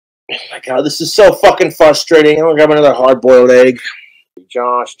Oh my god, this is so fucking frustrating. I'm gonna grab another hard-boiled egg.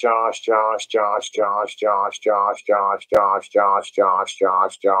 Josh.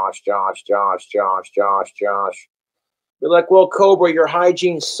 You're like, well, Cobra, your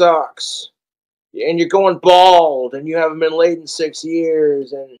hygiene sucks. And you're going bald, and you haven't been late in 6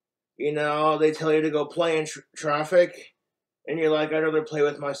 years, and, you know, they tell you to go play in traffic, and you're like, I'd rather play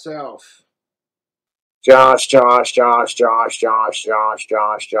with Myself. Josh.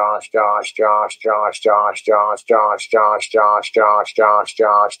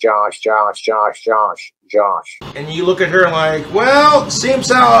 And you look at her like, well, seems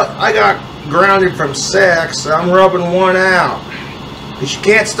how I got grounded from sex, so I'm rubbing one out. Because you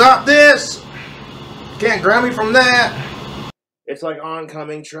can't stop this. Can't ground me from that. It's like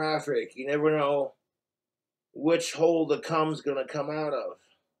oncoming traffic. You never know which hole the cum's gonna come out of.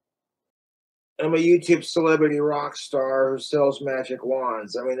 I'm a YouTube celebrity rock star who sells magic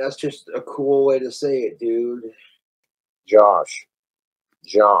wands. I mean, that's just a cool way to say it, dude. Josh.